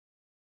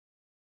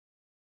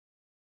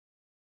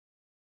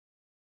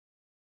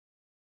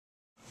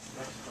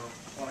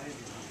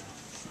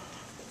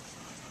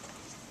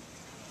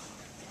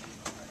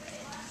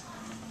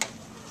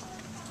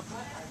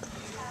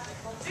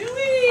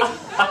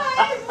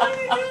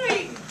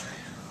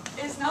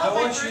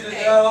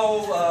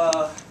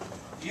So,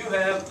 you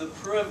have the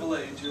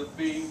privilege of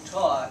being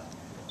taught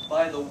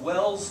by the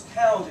Wells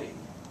County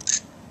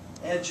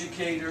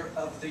Educator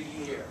of the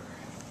Year.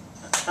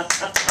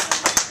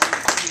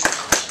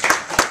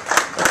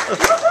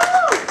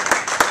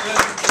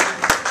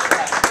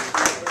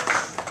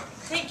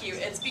 Thank you.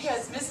 It's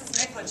because Mrs.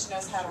 Miklich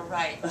knows how to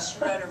write. She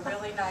wrote a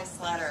really nice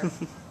letter.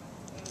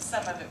 And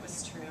some of it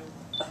was true.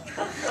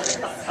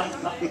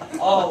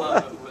 All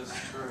of it was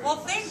true. Well,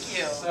 thank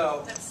you.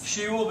 So,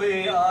 she will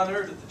be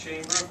honored at the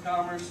Chamber of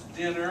Commerce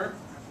dinner.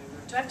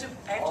 Do I have to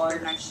wear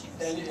nice shoes?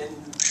 And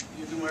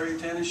you can wear your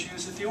tennis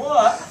shoes if you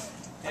want.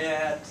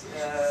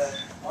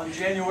 On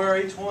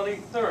January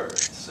 23rd.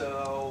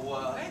 So,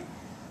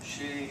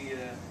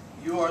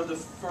 you are the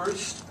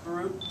first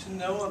group to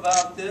know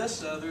about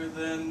this, other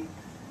than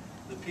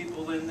the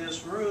people in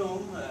this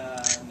room.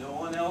 No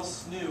one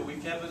else knew. We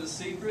kept it a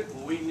secret,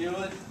 and we knew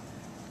it.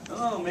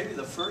 Oh, maybe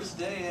the first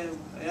day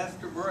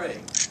after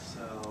break.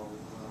 So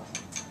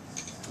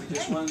we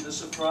just wanted to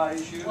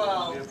surprise you.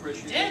 Well, we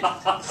appreciate you did.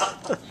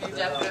 it. You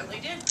definitely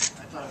did.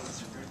 I thought it was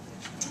your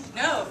birthday.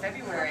 No,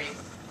 February.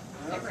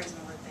 February's my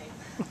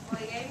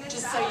birthday.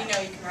 Just so you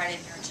know, you can write it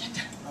in your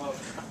agenda.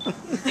 Okay.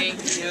 Thank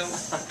you.